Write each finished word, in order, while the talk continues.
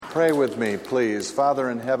Pray with me, please. Father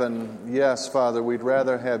in heaven, yes, Father, we'd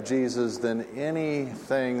rather have Jesus than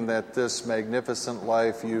anything that this magnificent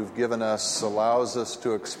life you've given us allows us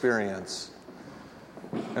to experience.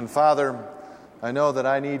 And Father, I know that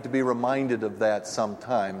I need to be reminded of that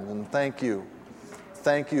sometime, and thank you.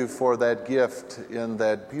 Thank you for that gift in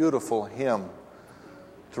that beautiful hymn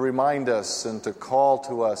to remind us and to call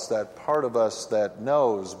to us that part of us that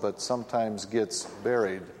knows but sometimes gets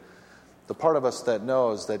buried. The part of us that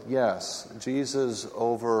knows that, yes, Jesus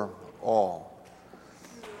over all.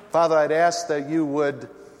 Father, I'd ask that you would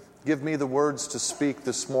give me the words to speak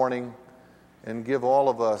this morning and give all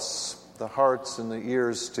of us the hearts and the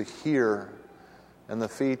ears to hear and the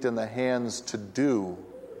feet and the hands to do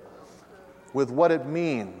with what it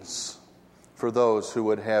means for those who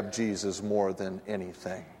would have Jesus more than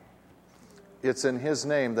anything. It's in His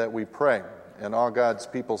name that we pray, and all God's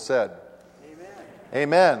people said,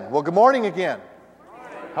 Amen. Well, good morning again.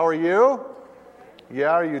 How are you?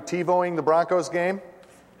 Yeah, are you TiVoing the Broncos game?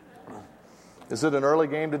 Is it an early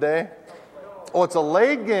game today? Oh, it's a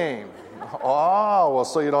late game. Oh, well,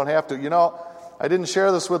 so you don't have to. You know, I didn't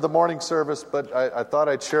share this with the morning service, but I thought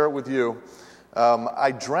I'd share it with you.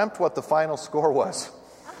 I dreamt what the final score was.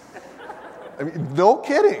 I mean, no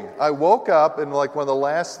kidding. I woke up and like one of the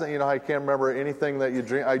last things, I can't remember anything that you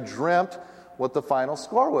dream. I dreamt what the final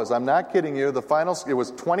score was. I'm not kidding you. It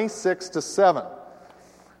was 26-7.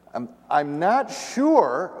 I'm not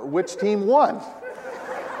sure which team won.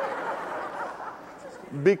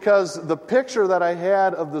 Because the picture that I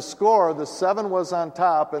had of the score, the 7 was on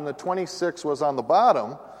top and the 26 was on the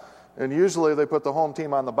bottom. And usually they put the home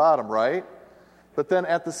team on the bottom, right? But then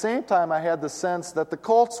at the same time, I had the sense that the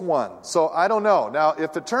Colts won. So I don't know. Now,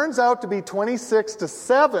 if it turns out to be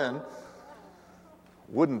 26-7,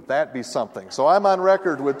 wouldn't that be something? So I'm on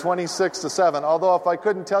record with 26-7. Although if I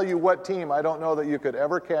couldn't tell you what team, I don't know that you could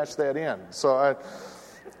ever cash that in. So I'm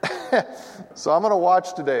going to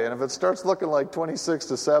watch today. And if it starts looking like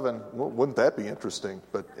 26-7, well, wouldn't that be interesting?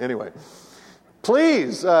 But anyway,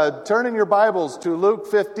 please turn in your Bibles to Luke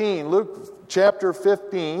 15, Luke chapter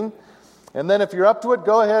 15. And then if you're up to it,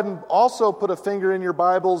 go ahead and also put a finger in your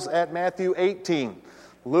Bibles at Matthew 18.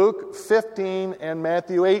 Luke 15 and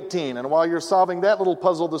Matthew 18. And while you're solving that little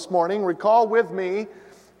puzzle this morning, recall with me,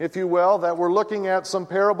 if you will, that we're looking at some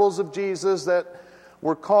parables of Jesus that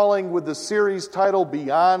we're calling with the series title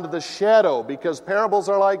Beyond the Shadow, because parables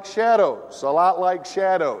are like shadows, a lot like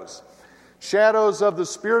shadows. Shadows of the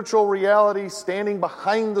spiritual reality standing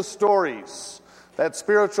behind the stories. That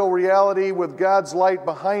spiritual reality with God's light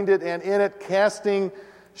behind it and in it casting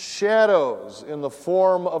shadows in the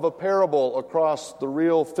form of a parable across the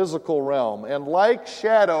real physical realm. And like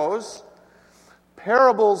shadows,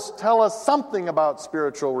 parables tell us something about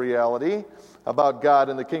spiritual reality, about God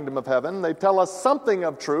and the kingdom of heaven. They tell us something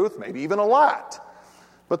of truth, maybe even a lot.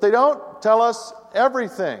 But they don't tell us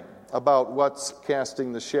everything about what's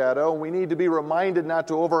casting the shadow. We need to be reminded not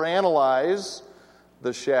to overanalyze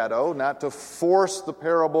the shadow, not to force the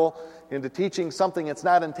parable into teaching something it's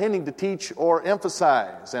not intending to teach or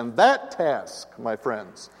emphasize. And that task, my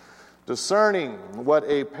friends, discerning what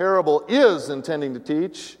a parable is intending to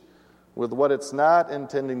teach with what it's not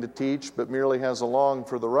intending to teach but merely has along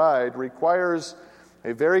for the ride, requires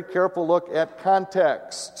a very careful look at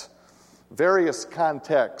context, various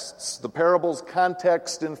contexts. The parable's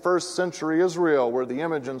context in first century Israel, where the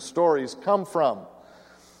image and stories come from.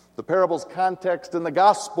 The parable's context in the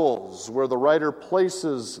Gospels, where the writer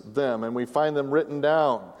places them and we find them written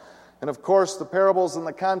down. And of course, the parables in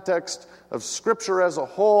the context of Scripture as a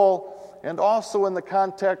whole, and also in the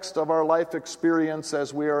context of our life experience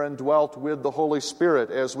as we are indwelt with the Holy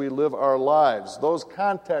Spirit as we live our lives. Those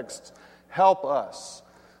contexts help us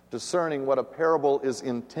discerning what a parable is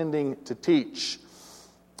intending to teach.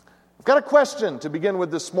 I've got a question to begin with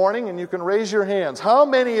this morning, and you can raise your hands. How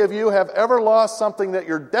many of you have ever lost something that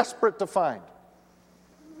you're desperate to find?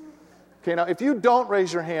 Okay, now if you don't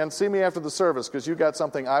raise your hand, see me after the service, because you got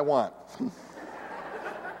something I want.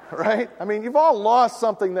 Right? I mean, you've all lost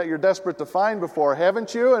something that you're desperate to find before,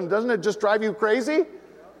 haven't you? And doesn't it just drive you crazy?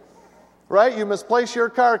 Right? You misplace your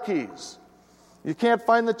car keys. You can't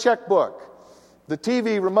find the checkbook. The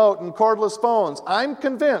TV remote and cordless phones, I'm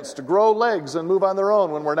convinced, grow legs and move on their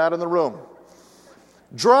own when we're not in the room.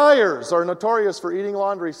 Dryers are notorious for eating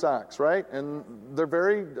laundry socks, right? And they're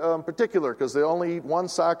very particular because they only eat one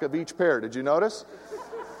sock of each pair. Did you notice?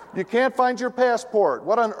 You can't find your passport.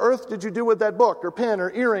 What on earth did you do with that book or pen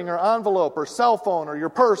or earring or envelope or cell phone or your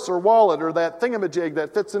purse or wallet or that thingamajig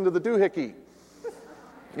that fits into the doohickey?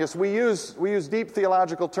 Yes, we use deep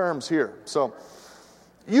theological terms here. So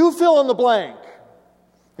you fill in the blank.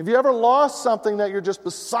 Have you ever lost something that you're just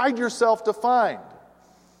beside yourself to find?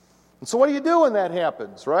 And so what do you do when that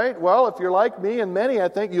happens, right? Well, if you're like me and many, I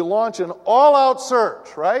think, you launch an all-out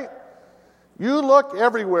search, right? You look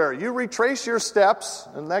everywhere. You retrace your steps,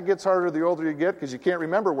 and that gets harder the older you get because you can't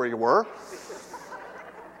remember where you were.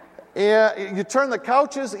 And you turn the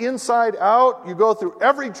couches inside out. You go through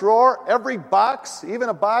every drawer, every box, even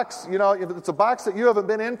a box, if it's a box that you haven't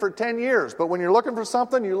been in for 10 years. But when you're looking for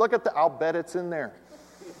something, you look at I'll bet it's in there.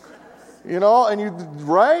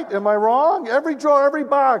 Right? Am I wrong? Every drawer, every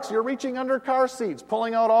box, you're reaching under car seats,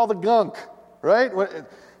 pulling out all the gunk, right? When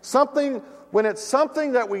it's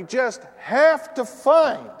something that we just have to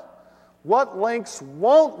find, what lengths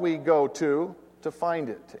won't we go to find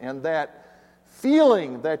it? And that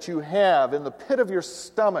feeling that you have in the pit of your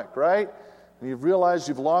stomach, right? And you've realized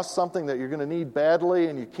you've lost something that you're going to need badly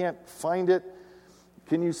and you can't find it.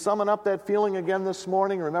 Can you summon up that feeling again this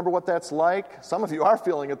morning? Remember what that's like? Some of you are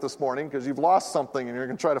feeling it this morning because you've lost something and you're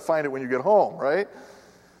going to try to find it when you get home, right?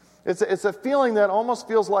 It's a feeling that almost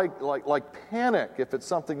feels like panic if it's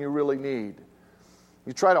something you really need.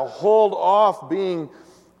 You try to hold off being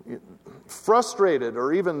frustrated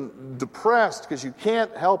or even depressed because you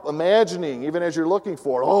can't help imagining, even as you're looking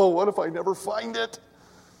for it, what if I never find it?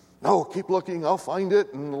 No, keep looking, I'll find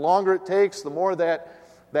it. And the longer it takes, the more that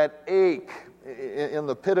ache in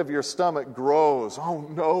the pit of your stomach grows. Oh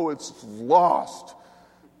no, it's lost.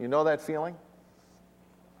 You know that feeling?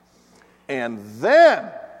 And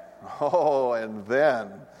then,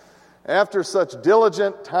 after such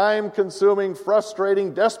diligent, time-consuming,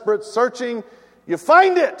 frustrating, desperate searching, you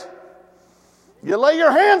find it. You lay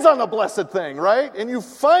your hands on the blessed thing, right? And you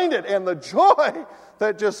find it, and the joy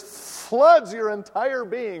that just floods your entire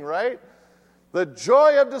being, right? The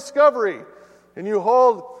joy of discovery. And you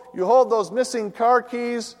hold those missing car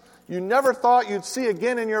keys you never thought you'd see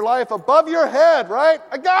again in your life above your head, right?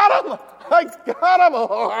 I got them! I got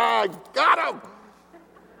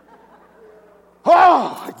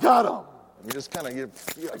them! You just kind of,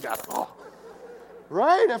 I got them. Oh.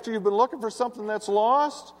 Right? After you've been looking for something that's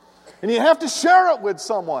lost. And you have to share it with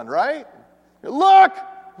someone, right? Look!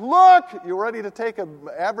 You're ready to take an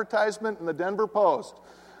advertisement in the Denver Post.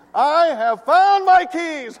 I have found my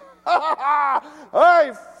keys!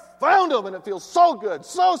 I found them, and it feels so good,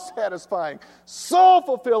 so satisfying, so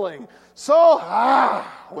fulfilling,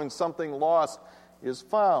 when something lost is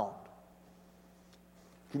found.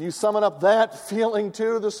 Can you summon up that feeling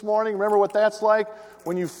too this morning? Remember what that's like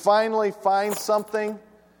when you finally find something?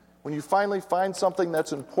 When you finally find something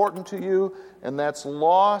that's important to you and that's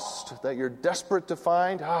lost, that you're desperate to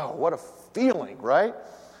find, what a feeling, right?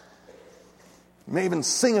 You may even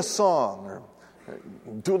sing a song or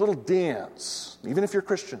do a little dance, even if you're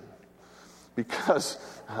Christian, because,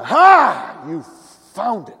 you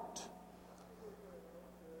found it.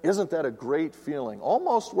 Isn't that a great feeling?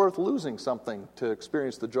 Almost worth losing something to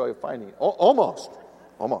experience the joy of finding it. Almost.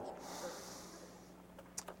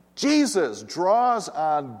 Jesus draws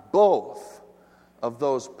on both of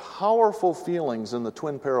those powerful feelings in the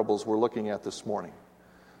twin parables we're looking at this morning.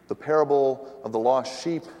 The parable of the lost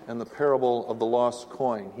sheep and the parable of the lost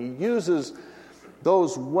coin. He uses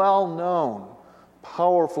those well-known,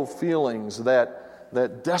 powerful feelings,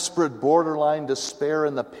 that desperate borderline despair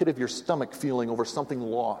in the pit of your stomach feeling over something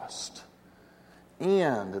lost,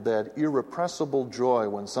 and that irrepressible joy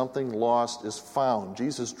when something lost is found.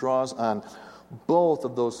 Jesus draws on both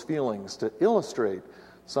of those feelings to illustrate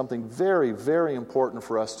something very, very important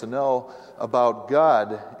for us to know about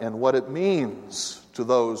God and what it means to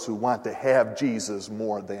those who want to have Jesus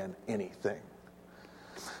more than anything.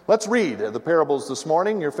 Let's read the parables this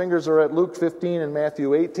morning. Your fingers are at Luke 15 and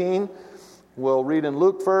Matthew 18. We'll read in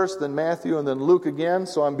Luke first, then Matthew, and then Luke again.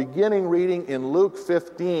 So I'm beginning reading in Luke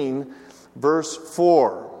 15, verse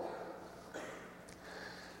 4.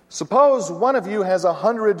 Suppose one of you has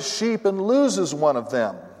 100 sheep and loses one of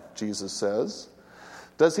them, Jesus says.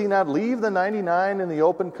 Does he not leave the 99 in the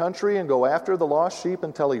open country and go after the lost sheep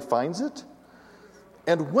until he finds it?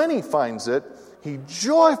 And when he finds it, he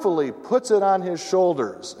joyfully puts it on his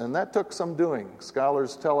shoulders. And that took some doing.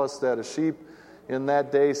 Scholars tell us that a sheep in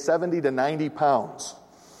that day, 70 to 90 pounds.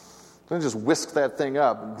 Don't just whisk that thing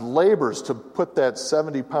up. Labors to put that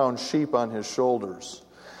 70-pound sheep on his shoulders.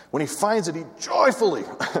 When he finds it, he joyfully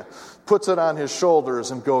puts it on his shoulders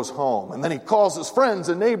and goes home. And then he calls his friends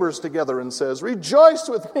and neighbors together and says, "Rejoice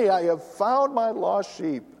with me, I have found my lost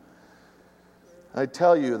sheep." I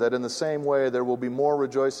tell you that in the same way there will be more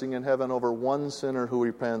rejoicing in heaven over one sinner who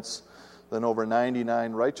repents than over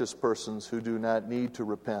 99 righteous persons who do not need to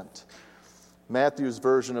repent. Matthew's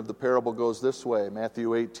version of the parable goes this way,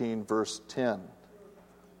 Matthew 18, verse 10.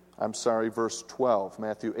 verse 12,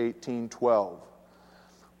 Matthew 18:12.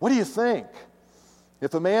 What do you think?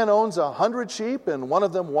 If a man owns 100 sheep and one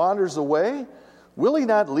of them wanders away, will he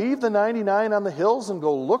not leave the 99 on the hills and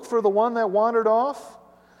go look for the one that wandered off?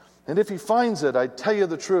 And if he finds it, I tell you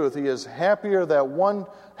the truth, he is happier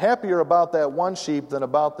about that one sheep than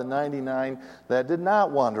about the 99 that did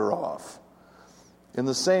not wander off. In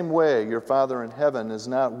the same way, your Father in heaven is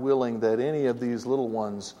not willing that any of these little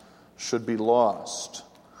ones should be lost.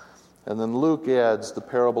 And then Luke adds the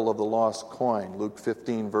parable of the lost coin, Luke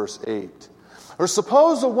 15, verse 8. Or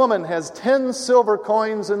suppose a woman has 10 silver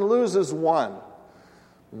coins and loses one.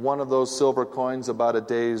 One of those silver coins about a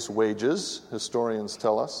day's wages, historians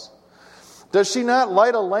tell us. Does she not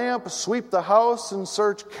light a lamp, sweep the house, and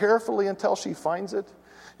search carefully until she finds it?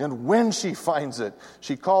 And when she finds it,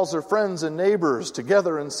 she calls her friends and neighbors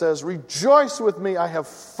together and says, "Rejoice with me, I have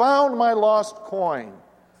found my lost coin."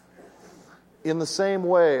 In the same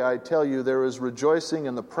way, I tell you, there is rejoicing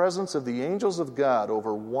in the presence of the angels of God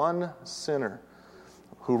over one sinner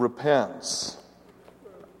who repents.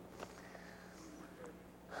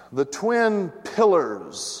 The twin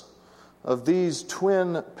pillars of these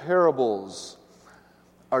twin parables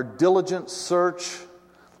are diligent search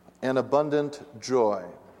and abundant joy.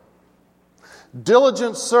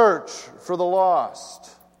 Diligent search for the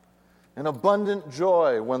lost and abundant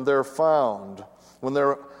joy when they're found, when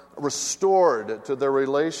they're restored to their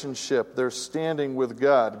relationship, their standing with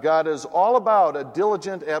God. God is all about a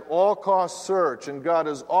diligent at all cost search, and God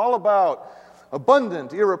is all about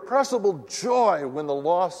abundant, irrepressible joy when the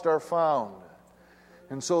lost are found.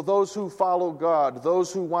 And so those who follow God,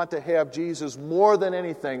 those who want to have Jesus more than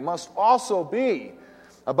anything, must also be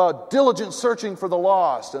about diligent searching for the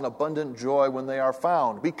lost and abundant joy when they are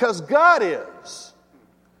found, because God is.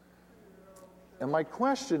 And my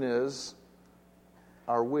question is,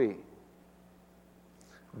 are we?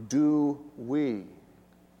 Do we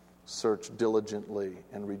search diligently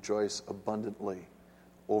and rejoice abundantly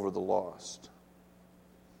over the lost?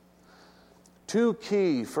 Two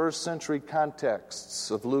key first-century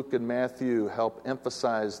contexts of Luke and Matthew help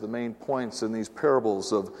emphasize the main points in these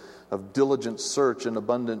parables of diligent search and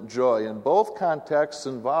abundant joy. And both contexts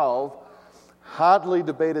involve hotly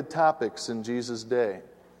debated topics in Jesus' day.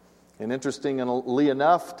 And interestingly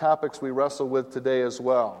enough, topics we wrestle with today as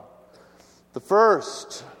well. The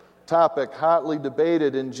first topic hotly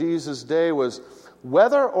debated in Jesus' day was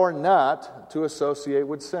whether or not to associate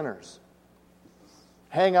with sinners.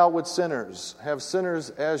 Hang out with sinners. Have sinners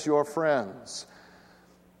as your friends.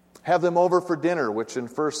 Have them over for dinner, which in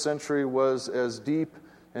first century was as deep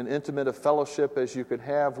and intimate a fellowship as you could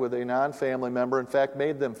have with a non-family member. In fact,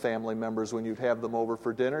 made them family members when you'd have them over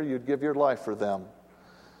for dinner. You'd give your life for them.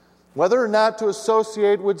 Whether or not to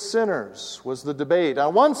associate with sinners was the debate.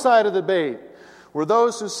 On one side of the debate were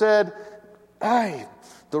those who said, the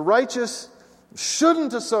righteous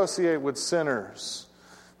shouldn't associate with sinners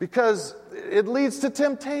because it leads to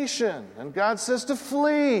temptation. And God says to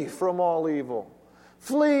flee from all evil.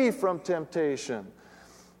 Flee from temptation.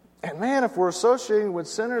 And man, if we're associating with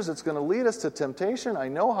sinners, it's going to lead us to temptation. I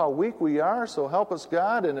know how weak we are, so help us,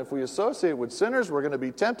 God. And if we associate with sinners, we're going to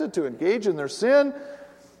be tempted to engage in their sin.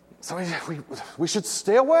 So we should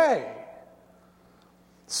stay away.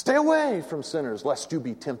 Stay away from sinners, lest you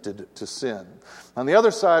be tempted to sin. On the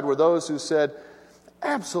other side were those who said,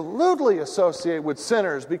 absolutely associate with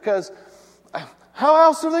sinners, because how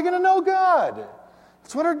else are they going to know God?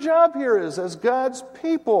 That's what our job here is as God's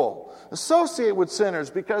people. Associate with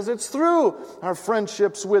sinners, because it's through our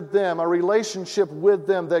friendships with them, our relationship with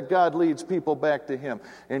them, that God leads people back to Him.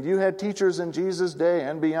 And you had teachers in Jesus' day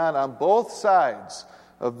and beyond on both sides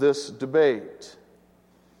of this debate.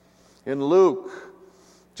 In Luke,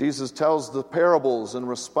 Jesus tells the parables in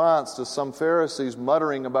response to some Pharisees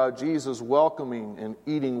muttering about Jesus welcoming and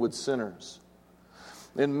eating with sinners.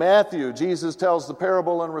 In Matthew, Jesus tells the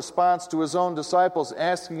parable in response to His own disciples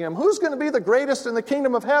asking Him, who's going to be the greatest in the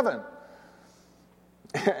kingdom of heaven?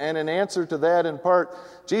 And in answer to that, in part,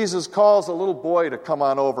 Jesus calls a little boy to come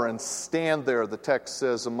on over and stand there, the text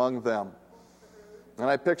says, among them. And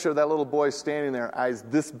I picture that little boy standing there, eyes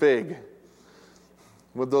this big,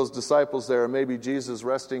 with those disciples there, maybe Jesus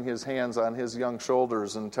resting His hands on his young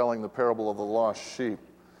shoulders and telling the parable of the lost sheep.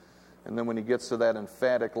 And then when he gets to that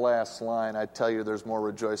emphatic last line, I tell you there's more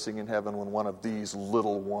rejoicing in heaven when one of these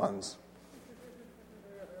little ones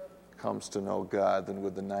comes to know God than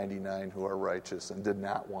with the 99 who are righteous and did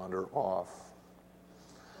not wander off.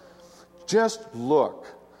 Just look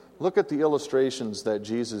at the illustrations that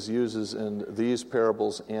Jesus uses in these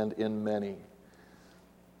parables and in many.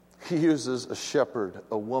 He uses a shepherd,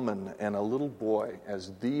 a woman, and a little boy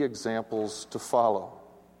as the examples to follow.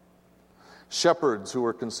 Shepherds who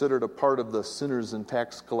were considered a part of the sinners and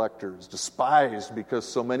tax collectors, despised because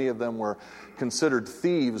so many of them were considered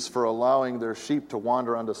thieves for allowing their sheep to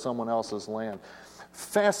wander onto someone else's land.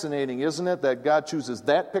 Fascinating, isn't it, that God chooses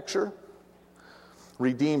that picture,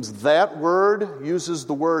 redeems that word, uses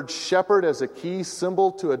the word shepherd as a key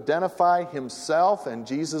symbol to identify himself, and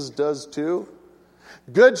Jesus does too.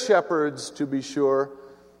 Good shepherds, to be sure,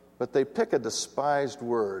 but they pick a despised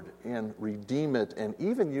word and redeem it and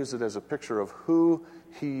even use it as a picture of who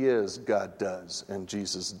he is. God does, and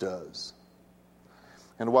Jesus does.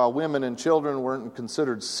 And while women and children weren't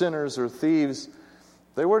considered sinners or thieves,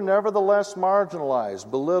 they were nevertheless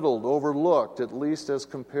marginalized, belittled, overlooked, at least as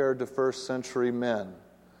compared to first century men.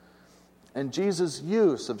 And Jesus'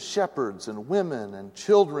 use of shepherds and women and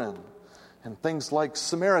children and things like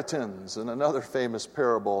Samaritans in another famous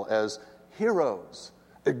parable as heroes,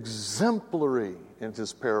 exemplary in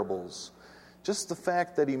his parables. Just the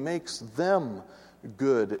fact that he makes them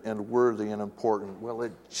good and worthy and important, well,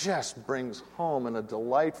 it just brings home in a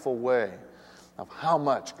delightful way of how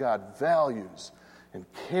much God values and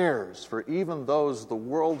cares for even those the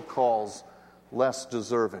world calls less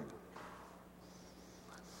deserving.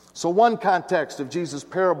 So one context of Jesus'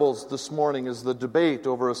 parables this morning is the debate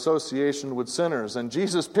over association with sinners, and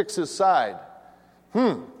Jesus picks his side.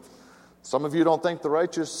 Some of you don't think the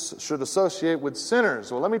righteous should associate with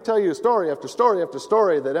sinners. Well, let me tell you story after story after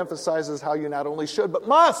story that emphasizes how you not only should, but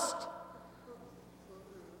must.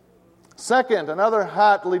 Second, another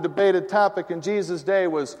hotly debated topic in Jesus' day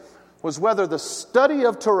was whether the study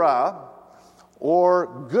of Torah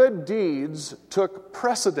or good deeds took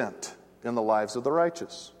precedent in the lives of the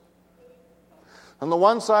righteous. On the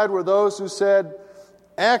one side were those who said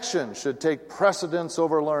action should take precedence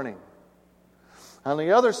over learning. On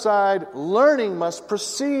the other side, learning must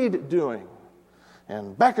precede doing.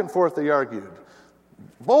 And back and forth they argued,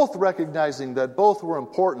 both recognizing that both were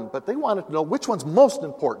important, but they wanted to know which one's most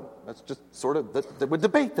important. That's just sort of, they would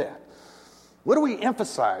debate that. What do we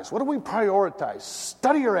emphasize? What do we prioritize?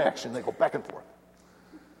 Study or action? They go back and forth.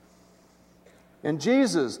 And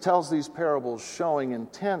Jesus tells these parables showing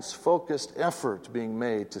intense, focused effort being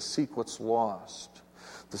made to seek what's lost.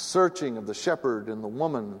 The searching of the shepherd and the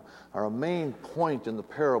woman are a main point in the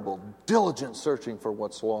parable, diligent searching for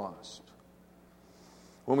what's lost.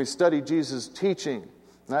 When we study Jesus' teaching,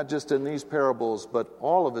 not just in these parables, but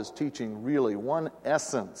all of his teaching really, one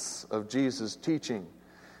essence of Jesus' teaching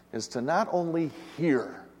is to not only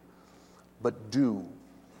hear, but do.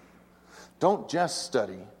 Don't just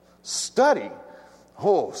study. Study.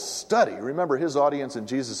 Oh, study. Remember, his audience and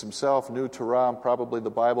Jesus himself knew Torah and probably the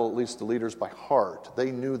Bible, at least the leaders, by heart. They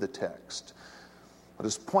knew the text. But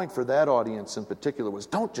his point for that audience in particular was,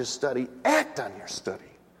 don't just study, act on your study.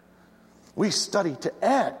 We study to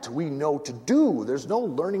act. We know to do. There's no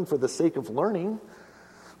learning for the sake of learning.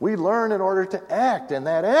 We learn in order to act, and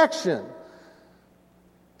that action,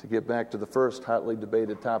 to get back to the first hotly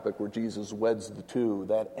debated topic where Jesus weds the two,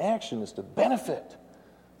 that action is to benefit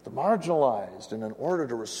the marginalized and in order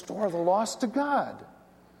to restore the lost to God.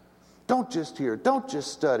 Don't just hear, don't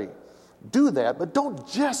just study. Do that, but don't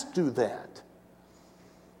just do that.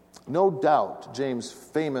 No doubt, James'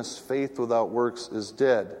 famous faith without works is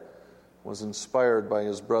dead was inspired by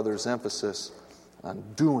his brother's emphasis on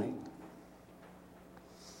doing.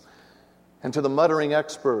 And to the muttering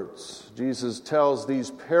experts, Jesus tells these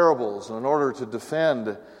parables in order to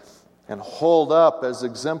defend and hold up as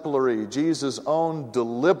exemplary Jesus' own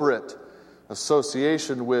deliberate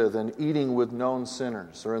association with and eating with known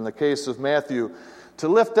sinners. Or in the case of Matthew, to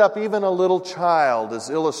lift up even a little child as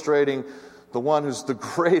illustrating the one who's the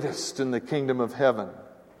greatest in the kingdom of heaven.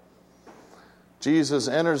 Jesus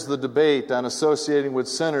enters the debate on associating with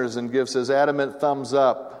sinners and gives his adamant thumbs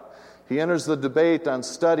up. He enters the debate on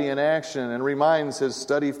study and action and reminds his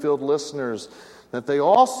study-filled listeners that they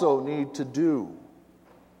also need to do.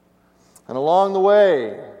 And along the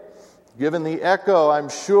way, given the echo, I'm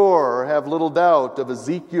sure, have little doubt, of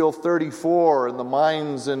Ezekiel 34 in the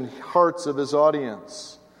minds and hearts of his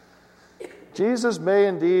audience, Jesus may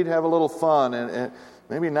indeed have a little fun, and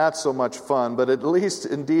maybe not so much fun, but at least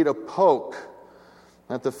indeed a poke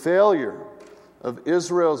at the failure of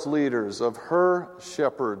Israel's leaders, of her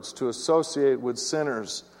shepherds, to associate with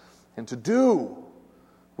sinners and to do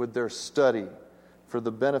with their study for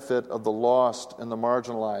the benefit of the lost and the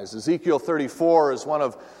marginalized. Ezekiel 34 is one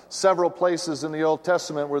of several places in the Old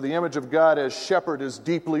Testament where the image of God as shepherd is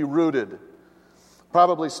deeply rooted.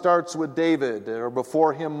 Probably starts with David, or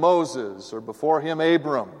before him Moses, or before him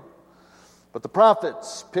Abram. But the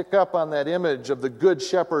prophets pick up on that image of the good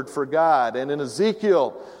shepherd for God, and in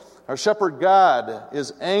Ezekiel Our shepherd God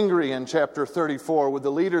is angry in chapter 34 with the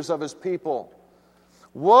leaders of his people.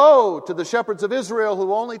 Woe to the shepherds of Israel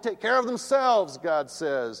who only take care of themselves, God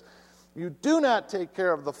says. You do not take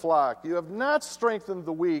care of the flock. You have not strengthened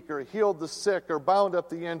the weak or healed the sick or bound up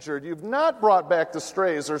the injured. You've not brought back the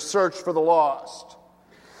strays or searched for the lost.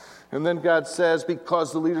 And then God says,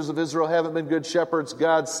 because the leaders of Israel haven't been good shepherds,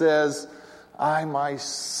 God says, I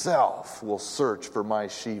myself will search for my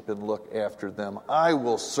sheep and look after them. I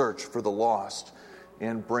will search for the lost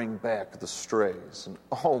and bring back the strays. And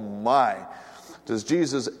oh my, does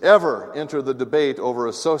Jesus ever enter the debate over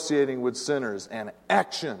associating with sinners and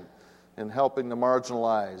action in helping the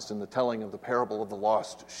marginalized in the telling of the parable of the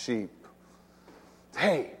lost sheep?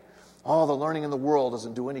 Hey, all the learning in the world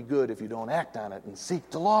doesn't do any good if you don't act on it and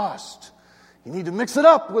seek the lost. You need to mix it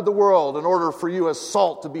up with the world in order for you as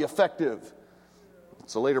salt to be effective.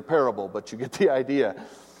 It's a later parable, but you get the idea.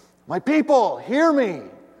 My people, hear me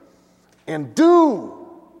and do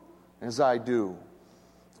as I do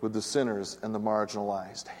with the sinners and the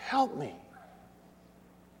marginalized. Help me.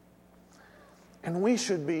 And we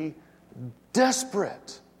should be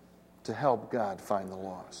desperate to help God find the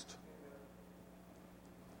lost.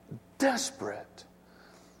 Desperate.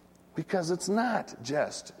 Because it's not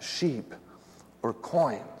just sheep or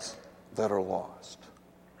coins that are lost.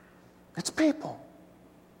 It's people.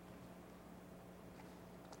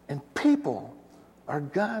 And people are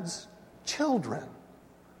God's children.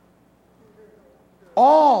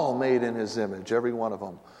 All made in His image, every one of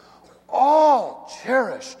them. All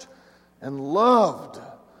cherished and loved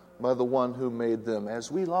by the one who made them,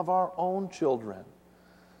 as we love our own children.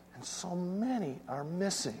 And so many are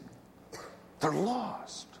missing. They're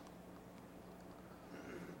lost.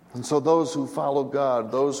 And so those who follow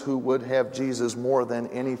God, those who would have Jesus more than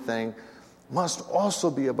anything, must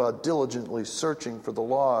also be about diligently searching for the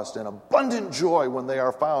lost and abundant joy when they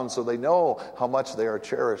are found, so they know how much they are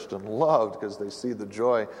cherished and loved because they see the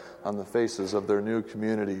joy on the faces of their new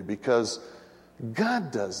community. Because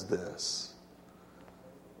God does this.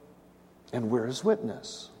 And we're His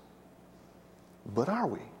witness. But are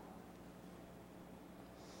we?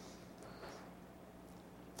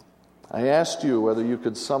 I asked you whether you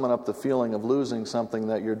could summon up the feeling of losing something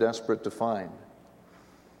that you're desperate to find.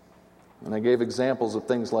 And I gave examples of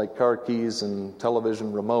things like car keys and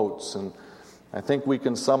television remotes, and I think we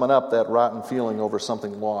can summon up that rotten feeling over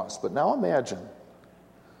something lost. But now imagine,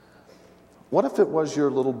 what if it was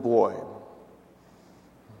your little boy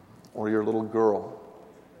or your little girl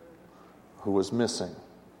who was missing?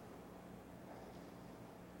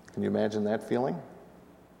 Can you imagine that feeling?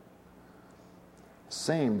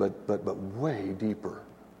 Same, but way deeper.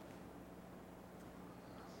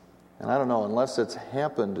 And I don't know, unless it's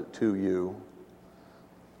happened to you,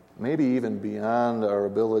 maybe even beyond our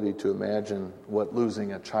ability to imagine what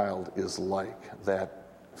losing a child is like, that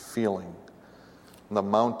feeling, the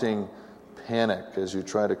mounting panic as you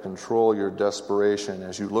try to control your desperation,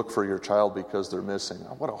 as you look for your child because they're missing.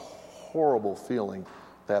 What a horrible feeling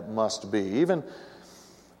that must be. Even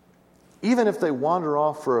if they wander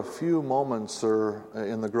off for a few moments or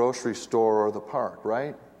in the grocery store or the park,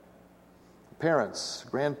 right? Parents,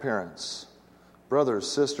 grandparents, brothers,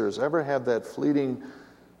 sisters, ever have that fleeting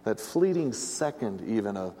second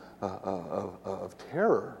even of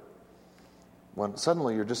terror when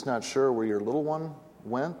suddenly you're just not sure where your little one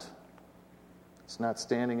went? It's not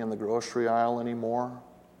standing in the grocery aisle anymore.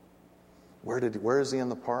 Where is he in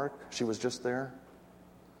the park? She was just there.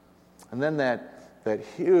 And then that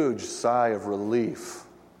huge sigh of relief,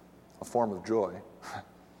 a form of joy,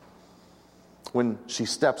 when she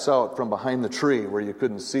steps out from behind the tree where you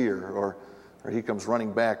couldn't see her, or he comes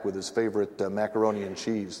running back with his favorite macaroni and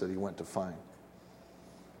cheese that he went to find.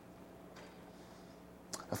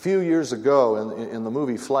 A few years ago in the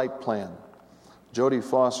movie Flight Plan, Jodie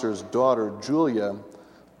Foster's daughter Julia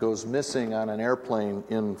goes missing on an airplane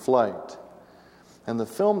in flight. And the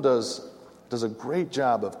film does a great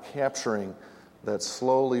job of capturing that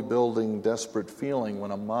slowly building desperate feeling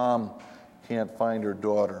when a mom can't find her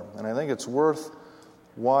daughter. And I think it's worth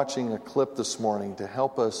watching a clip this morning to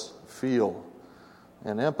help us feel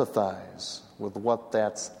and empathize with what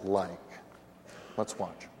that's like. Let's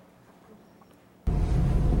watch.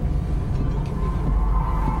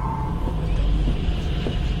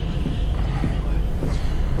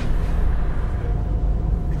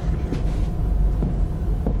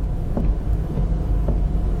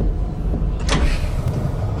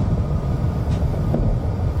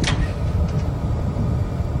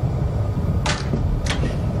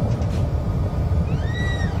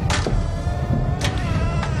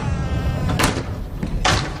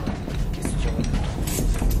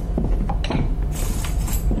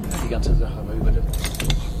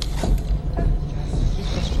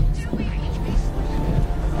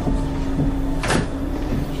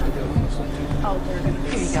 know they're going to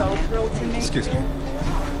be so thrilled to meet Excuse me. you.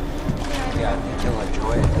 Yeah, I think you'll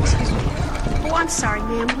enjoy it. Excuse me. Oh, I'm sorry,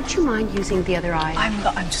 ma'am. Would you mind using the other eye?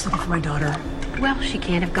 I'm just looking for my daughter. Well, she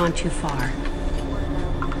can't have gone too far.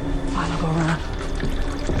 Fine, I'll go around.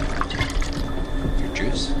 Your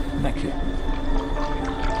juice? Thank you.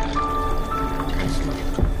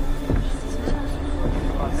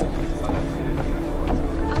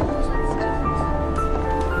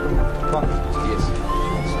 Come on. Yes.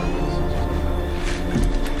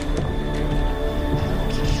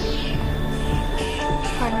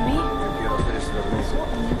 Pardon me?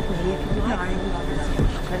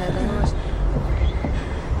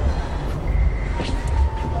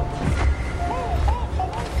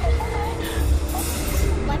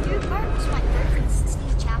 My favorite part was my third in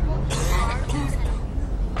Sistine Chapel.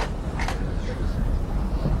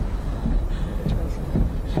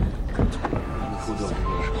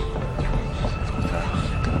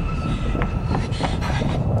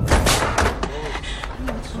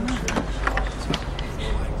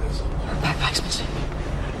 Backpack's missing.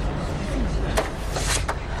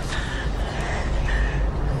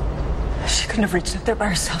 She couldn't have reached up there by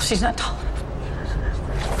herself. She's not tall enough.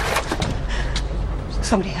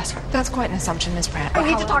 Somebody has her. That's quite an assumption, Miss Pratt. I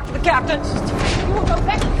need to talk to the captain. You will go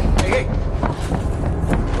back. Hey!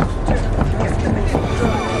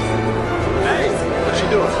 What's she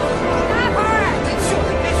doing?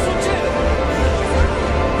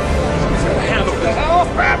 Handle this. Oh,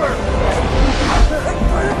 grab her!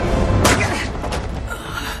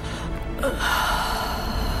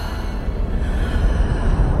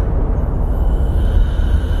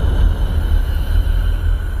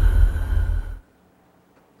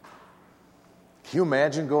 Can you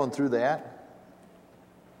imagine going through that?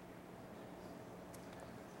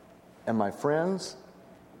 And my friends,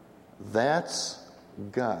 that's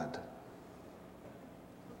God.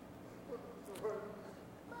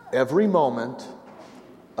 Every moment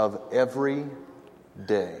of every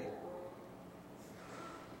day.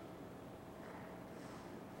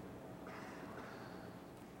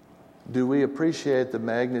 Do we appreciate the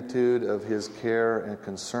magnitude of His care and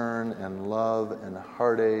concern and love and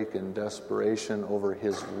heartache and desperation over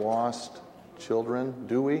His lost children?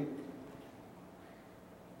 Do we?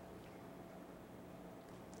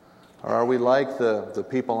 Or are we like the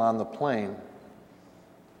people on the plane,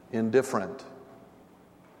 indifferent,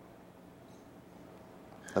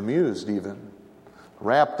 amused even,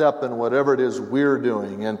 wrapped up in whatever it is we're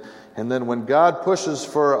doing? And then when God pushes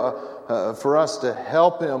for us to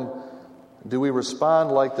help Him, do we respond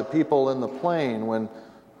like the people in the plane when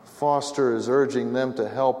Foster is urging them to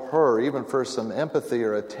help her, even for some empathy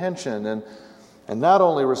or attention, and not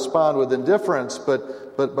only respond with indifference,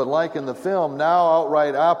 but like in the film, now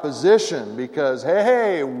outright opposition because,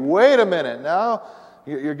 hey, wait a minute, now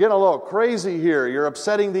you're getting a little crazy here. You're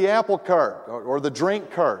upsetting the apple cart, or the drink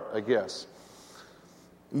cart, I guess.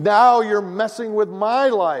 Now you're messing with my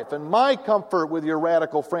life and my comfort with your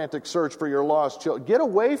radical, frantic search for your lost children. Get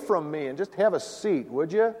away from me and just have a seat,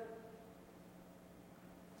 would you?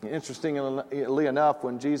 Interestingly enough,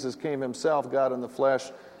 when Jesus came Himself, God in the flesh,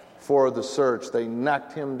 for the search, they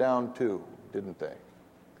knocked Him down too, didn't they?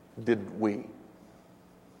 Did we? Do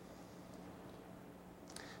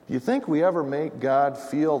you think we ever make God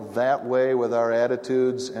feel that way with our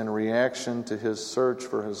attitudes and reaction to His search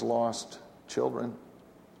for His lost children?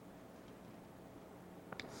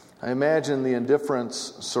 I imagine the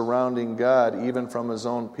indifference surrounding God, even from His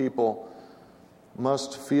own people,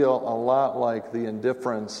 must feel a lot like the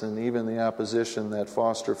indifference and even the opposition that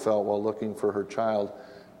Foster felt while looking for her child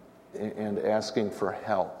and asking for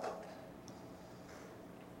help.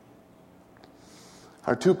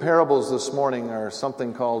 Our two parables this morning are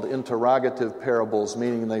something called interrogative parables,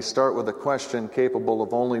 meaning they start with a question capable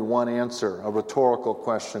of only one answer, a rhetorical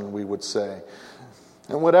question, we would say.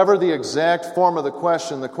 And whatever the exact form of the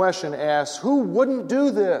question asks, who wouldn't do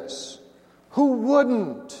this? Who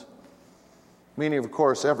wouldn't? Meaning, of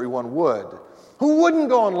course, everyone would. Who wouldn't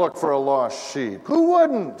go and look for a lost sheep? Who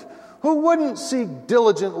wouldn't? Who wouldn't seek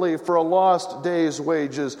diligently for a lost day's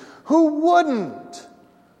wages? Who wouldn't?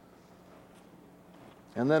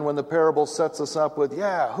 And then when the parable sets us up with,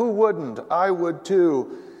 who wouldn't? I would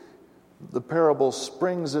too. The parable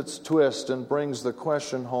springs its twist and brings the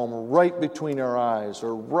question home right between our eyes,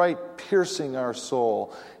 or right piercing our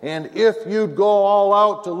soul. And if you'd go all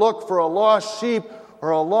out to look for a lost sheep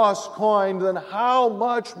or a lost coin, then how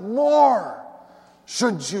much more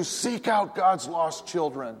should you seek out God's lost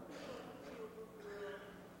children?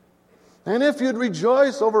 And if you'd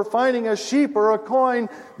rejoice over finding a sheep or a coin,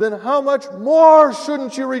 then how much more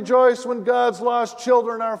shouldn't you rejoice when God's lost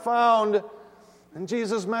children are found? And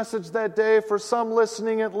Jesus' message that day, for some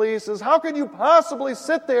listening at least, is how could you possibly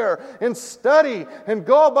sit there and study and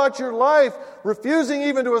go about your life, refusing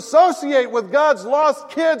even to associate with God's lost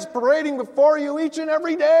kids parading before you each and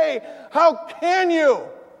every day? How can you?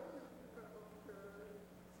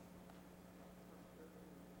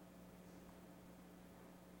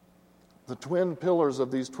 The twin pillars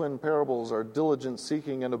of these twin parables are diligent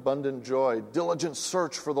seeking and abundant joy, diligent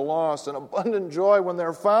search for the lost, and abundant joy when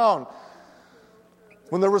they're found.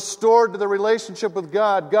 When they're restored to their relationship with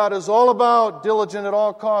God, God is all about diligent at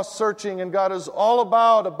all costs searching, and God is all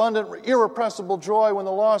about abundant, irrepressible joy when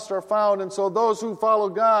the lost are found. And so those who follow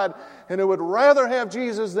God and who would rather have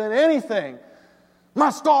Jesus than anything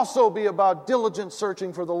must also be about diligent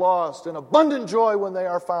searching for the lost and abundant joy when they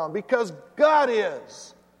are found, because God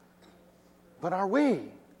is. But are we?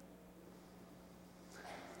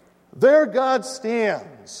 There God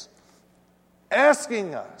stands,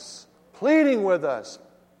 asking us, pleading with us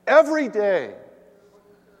every day,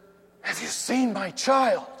 have you seen my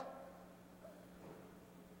child?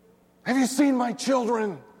 Have you seen my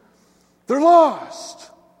children? They're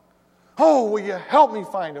lost. Oh, will you help me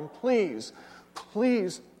find them? Please,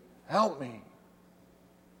 please help me.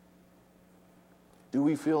 Do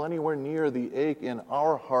we feel anywhere near the ache in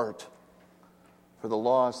our heart for the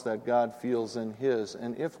loss that God feels in His?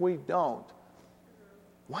 And if we don't,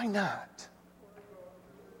 why not?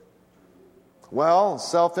 Well,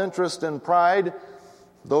 self-interest and pride,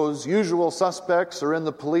 those usual suspects are in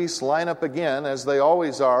the police lineup again, as they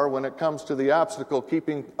always are when it comes to the obstacle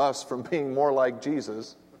keeping us from being more like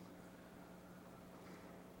Jesus.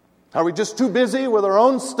 Are we just too busy with our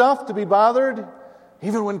own stuff to be bothered?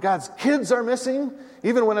 Even when God's kids are missing?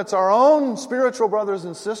 Even when it's our own spiritual brothers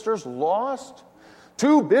and sisters lost?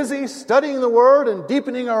 Too busy studying the Word and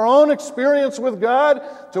deepening our own experience with God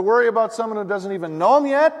to worry about someone who doesn't even know Him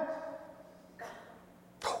yet?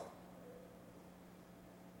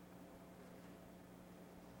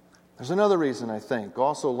 There's another reason, I think,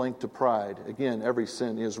 also linked to pride. Again, every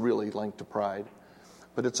sin is really linked to pride.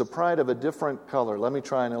 But it's a pride of a different color. Let me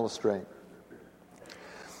try and illustrate.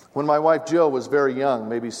 When my wife Jill was very young,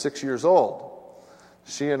 maybe 6 years old,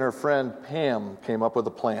 she and her friend Pam came up with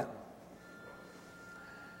a plan.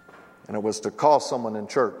 And it was to call someone in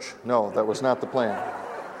church. No, that was not the plan.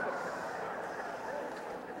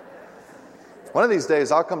 One of these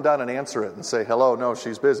days, I'll come down and answer it and say, hello, no,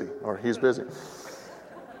 she's busy, or he's busy.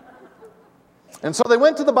 And so they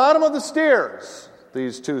went to the bottom of the stairs,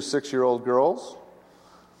 these two 6-year-old girls,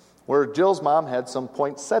 where Jill's mom had some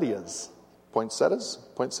poinsettias. Poinsettias?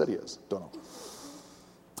 Poinsettias, don't know.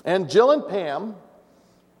 And Jill and Pam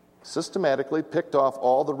systematically picked off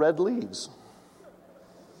all the red leaves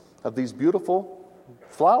of these beautiful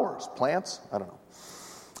flowers, plants, I don't know,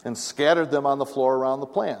 and scattered them on the floor around the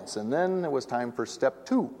plants. And then it was time for step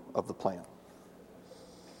 2 of the plan.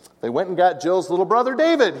 They went and got Jill's little brother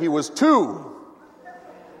David. He was 2.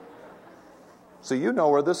 So you know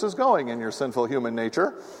where this is going in your sinful human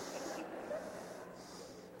nature.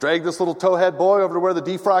 Dragged this little towhead boy over to where the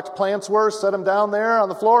defrocked plants were, set him down there on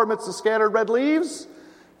the floor amidst the scattered red leaves,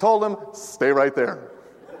 told him, stay right there.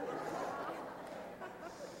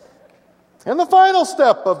 And the final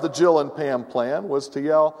step of the Jill and Pam plan was to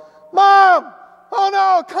yell, Mom! Oh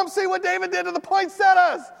no, come see what David did to the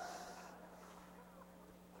poinsettias!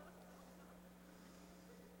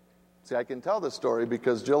 See, I can tell this story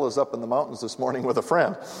because Jill is up in the mountains this morning with a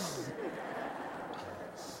friend.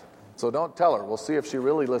 So don't tell her. We'll see if she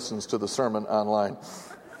really listens to the sermon online.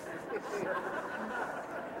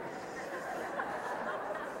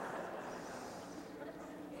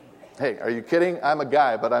 Hey, are you kidding? I'm a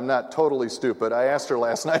guy, but I'm not totally stupid. I asked her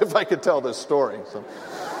last night if I could tell this story. So.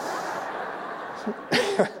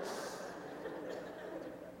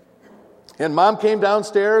 And Mom came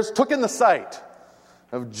downstairs, took in the sight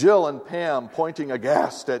of Jill and Pam pointing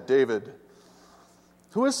aghast at David,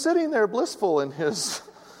 who was sitting there blissful in his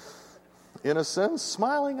innocence,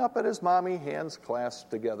 smiling up at his mommy, hands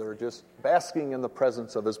clasped together, just basking in the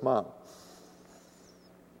presence of his mom.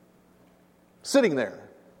 Sitting there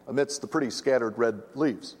amidst the pretty scattered red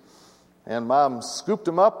leaves. And Mom scooped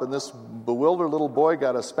him up, and this bewildered little boy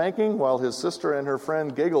got a spanking while his sister and her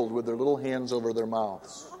friend giggled with their little hands over their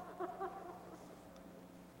mouths.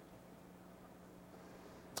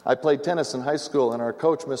 I played tennis in high school, and our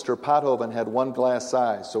coach, Mr. Pothoven, had one glass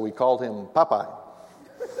eye, so we called him Popeye.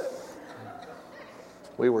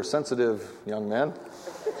 We were sensitive young men.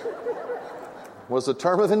 It was a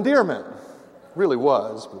term of endearment. It really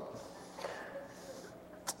was.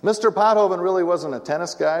 Mr. Pothoven really wasn't a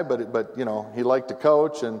tennis guy, but you know, he liked to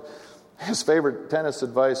coach, and his favorite tennis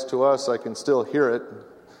advice to us, I can still hear it,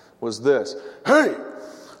 was this: "Hey,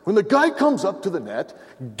 when the guy comes up to the net,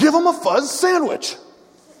 give him a fuzz sandwich."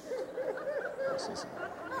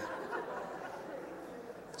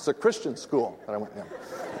 It's a Christian school that I went in.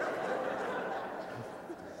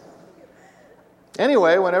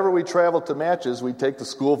 Anyway, whenever we traveled to matches, we'd take the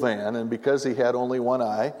school van, and because he had only one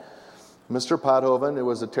eye, Mr. Pothoven, it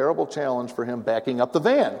was a terrible challenge for him backing up the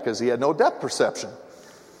van because he had no depth perception.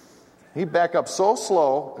 He'd back up so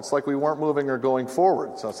slow, it's like we weren't moving or going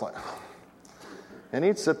forward. So it's like, and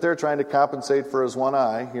he'd sit there trying to compensate for his one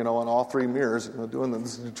eye, on all three mirrors, doing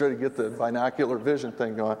this to try to get the binocular vision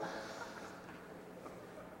thing going.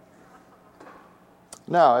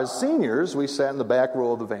 Now, as seniors, we sat in the back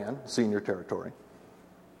row of the van, senior territory.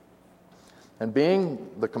 And being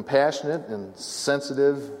the compassionate and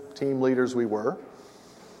sensitive team leaders we were,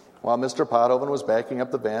 while Mr. Pothoven was backing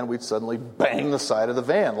up the van, we'd suddenly bang the side of the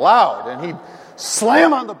van loud, and he'd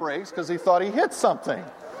slam on the brakes because he thought he hit something.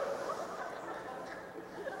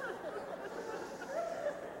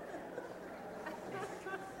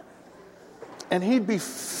 And he'd be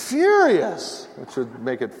furious, which would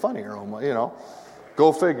make it funnier,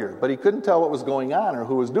 Go figure. But he couldn't tell what was going on or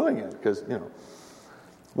who was doing it because,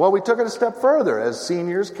 Well, we took it a step further. As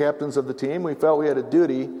seniors, captains of the team, we felt we had a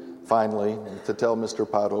duty, finally, to tell Mr.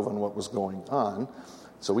 Pothoven what was going on.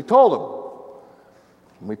 So we told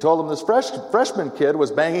him. We told him this freshman kid was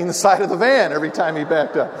banging the side of the van every time he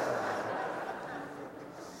backed up.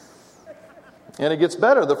 And it gets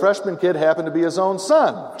better. The freshman kid happened to be his own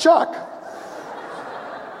son, Chuck.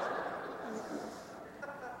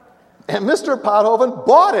 And Mr. Pothoven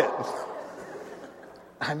bought it.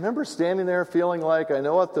 I remember standing there feeling like I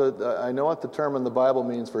know what the term in the Bible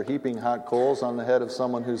means for heaping hot coals on the head of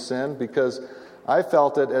someone who sinned, because I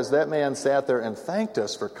felt it as that man sat there and thanked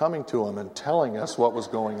us for coming to him and telling us what was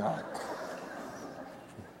going on.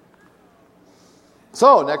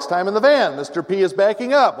 So, next time in the van, Mr. P is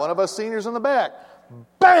backing up. One of us seniors in the back.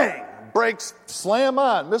 Bang! Brakes slam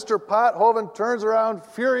on. Mr. Pothoven turns around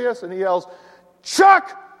furious and he yells,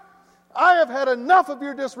 "Chuck! I have had enough of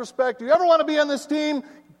your disrespect. Do you ever want to be on this team?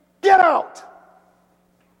 Get out!"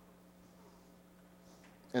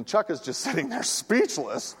 And Chuck is just sitting there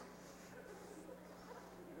speechless.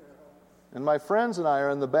 And my friends and I are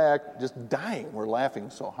in the back just dying. We're laughing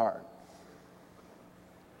so hard.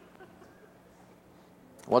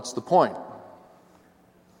 What's the point?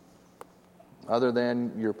 Other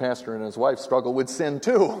than your pastor and his wife struggle with sin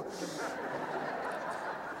too.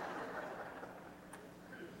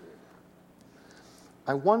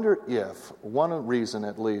 I wonder if, one reason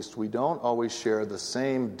at least, we don't always share the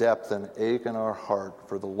same depth and ache in our heart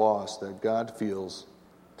for the loss that God feels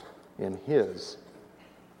in His,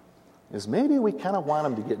 is maybe we kind of want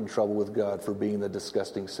them to get in trouble with God for being the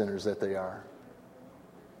disgusting sinners that they are.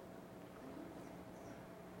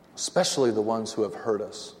 Especially the ones who have hurt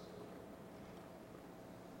us.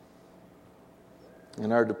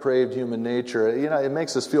 In our depraved human nature, it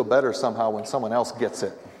makes us feel better somehow when someone else gets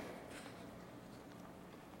it.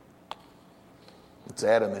 It's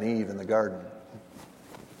Adam and Eve in the garden.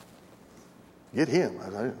 Get him.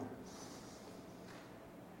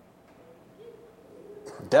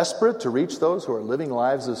 Desperate to reach those who are living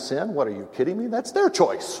lives of sin? What, are you kidding me? That's their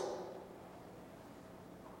choice.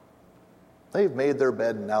 They've made their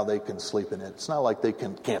bed and now they can sleep in it. It's not like they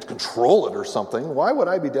can't control it or something. Why would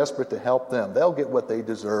I be desperate to help them? They'll get what they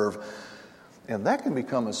deserve. And that can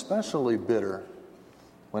become especially bitter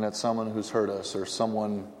when it's someone who's hurt us or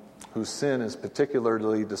someone whose sin is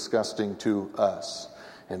particularly disgusting to us.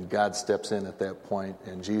 And God steps in at that point,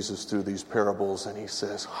 and Jesus through these parables, and He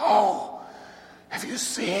says, "Oh, have you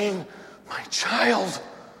seen my child?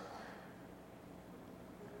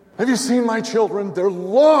 Have you seen my children? They're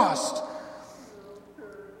lost.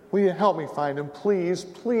 Will you help me find them? Please,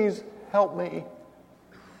 please help me."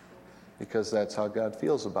 Because that's how God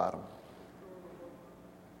feels about them.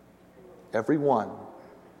 Every one.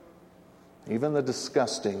 Even the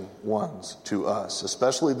disgusting ones to us,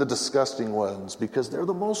 especially the disgusting ones, because they're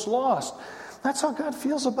the most lost. That's how God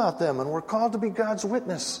feels about them, and we're called to be God's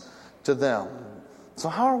witness to them. So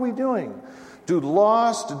how are we doing? Do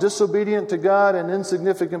lost, disobedient to God, and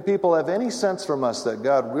insignificant people have any sense from us that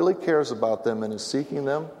God really cares about them and is seeking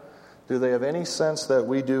them? Do they have any sense that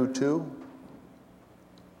we do too?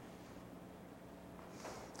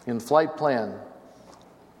 In Flight Plan,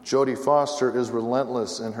 Jodie Foster is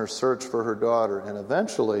relentless in her search for her daughter, and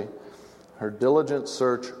eventually her diligent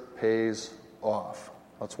search pays off.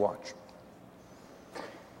 Let's watch.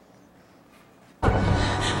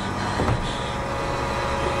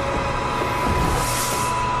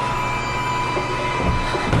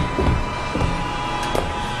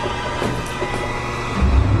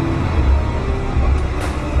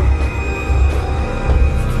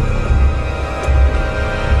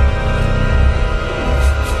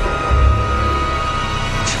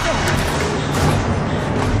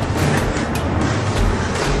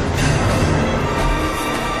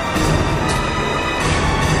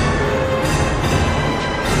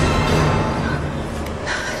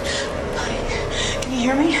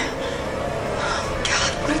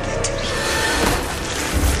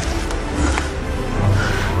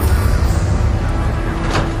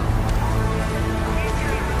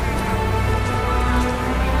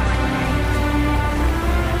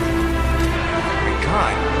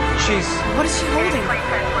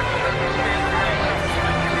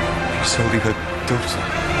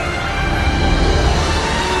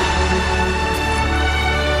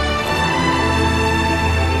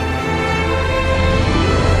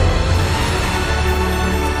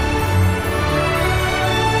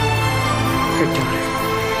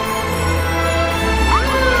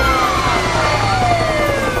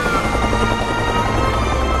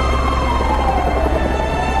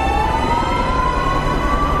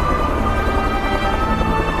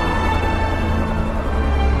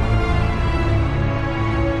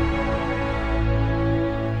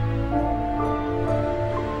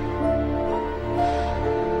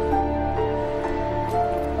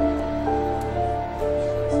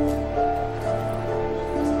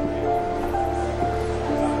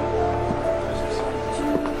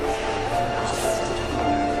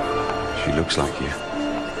 She looks like you.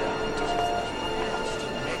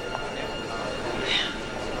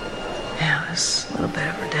 Yeah, there's a little bit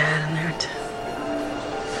of her dad in there, too.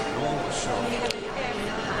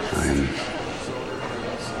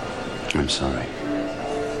 I'm sorry.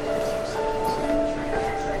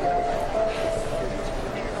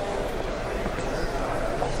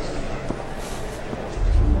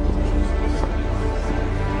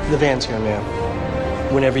 The van's here, ma'am.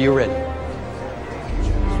 Whenever you're ready.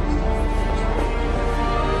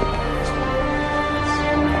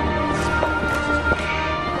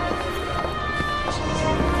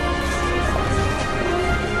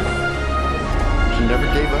 She never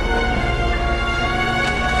gave up.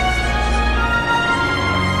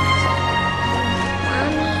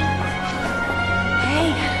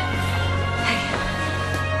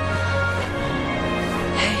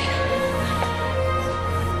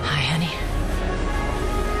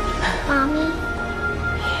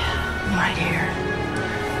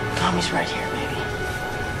 Mommy's right here, baby.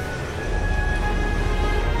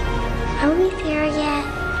 Are we there yet?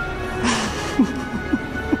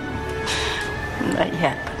 Not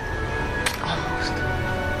yet, but almost.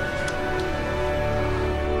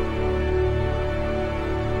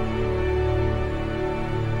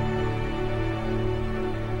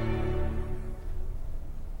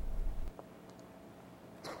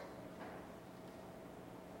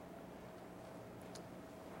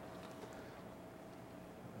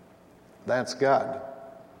 That's God.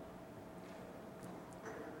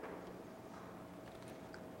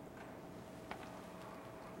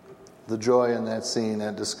 The joy in that scene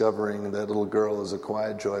and discovering that little girl is a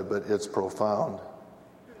quiet joy, but it's profound.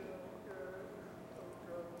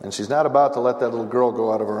 And she's not about to let that little girl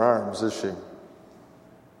go out of her arms, is she?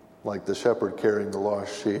 Like the shepherd carrying the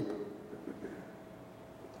lost sheep.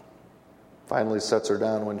 Finally sets her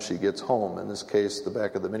down when she gets home, in this case, the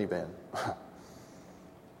back of the minivan.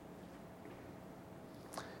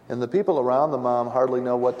 And the people around the mom hardly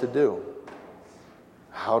know what to do,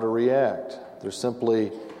 how to react. They're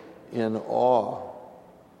simply in awe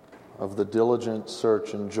of the diligent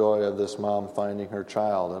search and joy of this mom finding her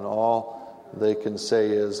child. And all they can say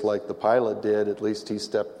is, like the pilot did, at least he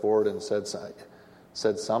stepped forward and said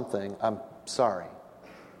something. I'm sorry.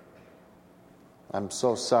 I'm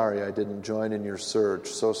so sorry I didn't join in your search.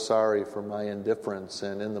 So sorry for my indifference.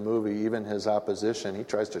 And in the movie, even his opposition, he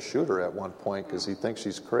tries to shoot her at one point because he thinks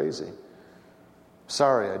she's crazy.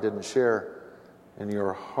 Sorry I didn't share in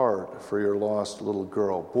your heart for your lost little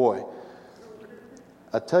girl. Boy,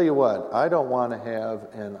 I tell you what, I don't want to have,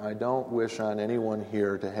 and I don't wish on anyone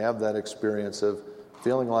here to have that experience of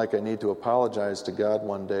feeling like I need to apologize to God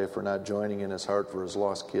one day for not joining in his heart for his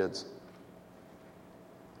lost kids.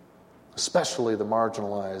 Especially the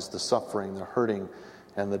marginalized, the suffering, the hurting,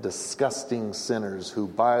 and the disgusting sinners who,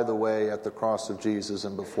 by the way, at the cross of Jesus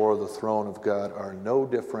and before the throne of God are no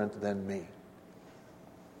different than me.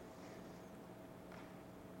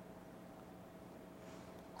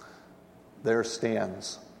 There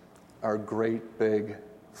stands our great big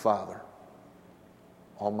Father,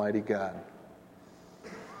 Almighty God,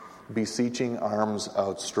 beseeching arms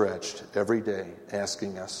outstretched every day,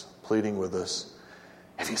 asking us, pleading with us,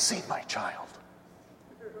 have you seen my child?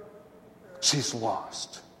 She's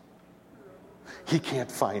lost. He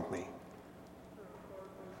can't find me.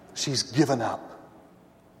 She's given up.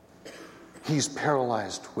 He's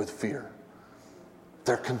paralyzed with fear.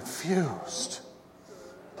 They're confused.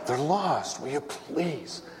 They're lost. Will you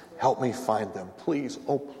please help me find them? Please,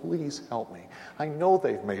 oh please help me. I know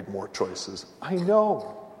they've made more choices. I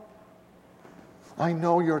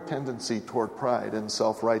know your tendency toward pride and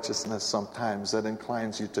self-righteousness sometimes that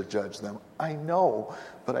inclines you to judge them. I know,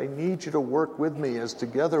 but I need you to work with me as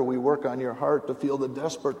together we work on your heart to feel the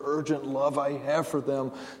desperate, urgent love I have for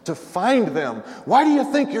them, to find them. Why do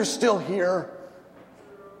you think you're still here?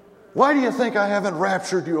 Why do you think I haven't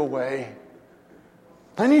raptured you away?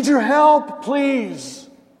 I need your help, please.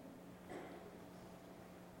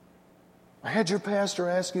 I had your pastor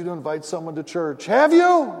ask you to invite someone to church. Have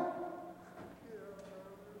you?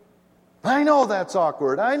 I know that's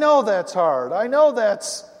awkward. I know that's hard. I know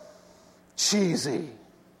that's cheesy.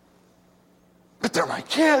 But they're my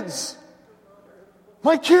kids.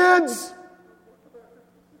 My kids.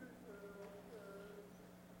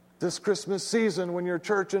 This Christmas season, when your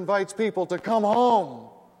church invites people to come home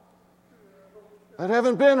that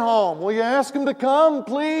haven't been home, will you ask them to come,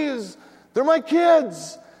 please? They're my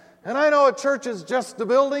kids. And I know a church is just a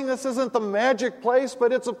building. This isn't the magic place,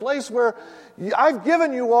 but it's a place where I've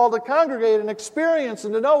given you all to congregate and experience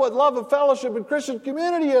and to know what love and fellowship and Christian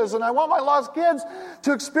community is. And I want my lost kids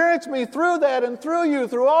to experience me through that and through you,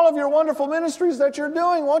 through all of your wonderful ministries that you're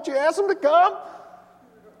doing. Won't you ask them to come?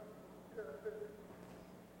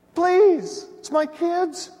 Please. It's my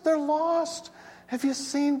kids. They're lost. Have you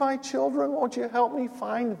seen my children? Won't you help me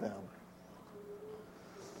find them?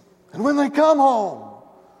 And when they come home,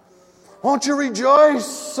 won't you rejoice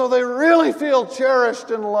so they really feel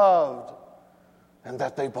cherished and loved and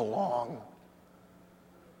that they belong?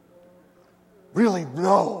 Really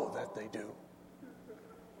know that they do.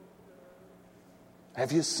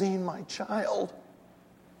 Have you seen my child?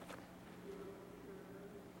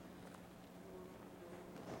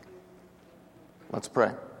 Let's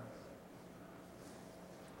pray.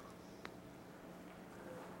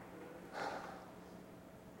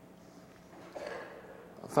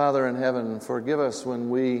 Father in heaven, forgive us when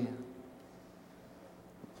we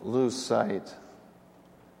lose sight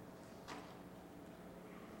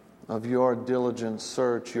of your diligent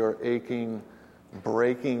search, your aching,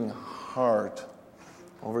 breaking heart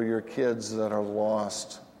over your kids that are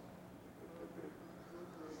lost.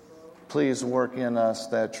 Please work in us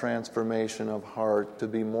that transformation of heart to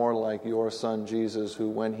be more like your Son Jesus, who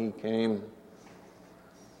when he came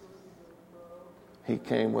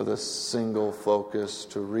with a single focus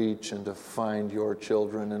to reach and to find your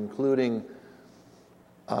children, including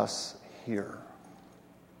us here.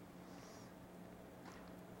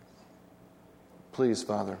 Please,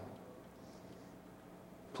 Father,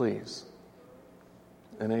 please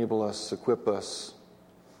enable us, equip us,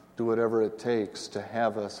 do whatever it takes to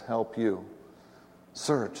have us help you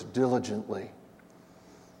search diligently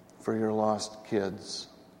for your lost kids.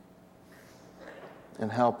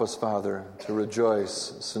 And help us, Father, to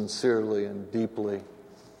rejoice sincerely and deeply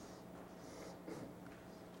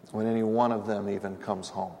when any one of them even comes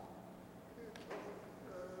home.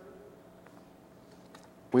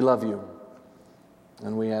 We love you,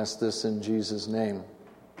 and we ask this in Jesus' name.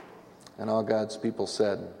 And all God's people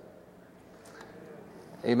said,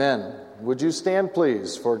 Amen. Would you stand,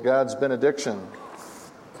 please, for God's benediction?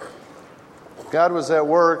 God was at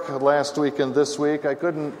work last week and this week. I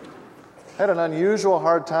had an unusual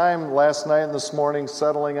hard time last night and this morning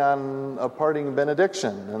settling on a parting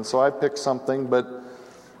benediction. And so I picked something, but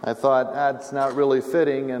I thought, it's not really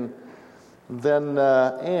fitting. And then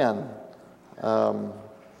Ann,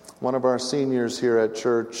 one of our seniors here at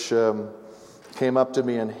church, came up to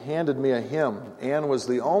me and handed me a hymn. Ann was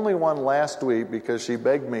the only one last week because she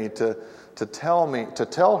begged me to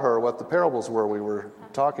tell her what the parables were we were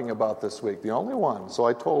talking about this week. The only one. So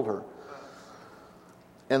I told her.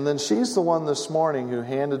 And then she's the one this morning who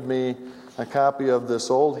handed me a copy of this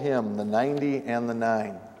old hymn, the 90 and the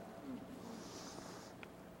 9.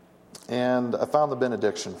 And I found the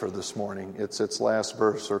benediction for this morning. It's its last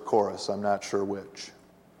verse or chorus. I'm not sure which.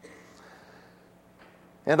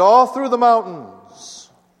 And all through the mountains,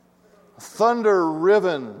 thunder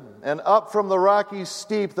riven, and up from the rocky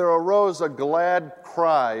steep there arose a glad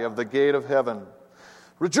cry of the gate of heaven.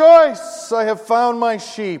 Rejoice, I have found my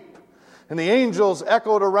sheep. And the angels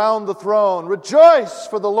echoed around the throne. Rejoice,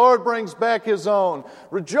 for the Lord brings back his own.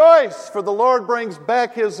 Rejoice, for the Lord brings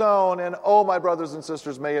back his own. And oh, my brothers and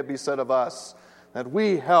sisters, may it be said of us that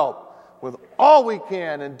we help with all we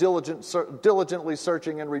can in diligently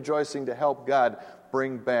searching and rejoicing to help God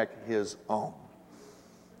bring back his own.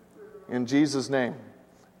 In Jesus' name,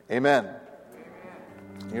 amen.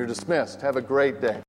 You're dismissed. Have a great day.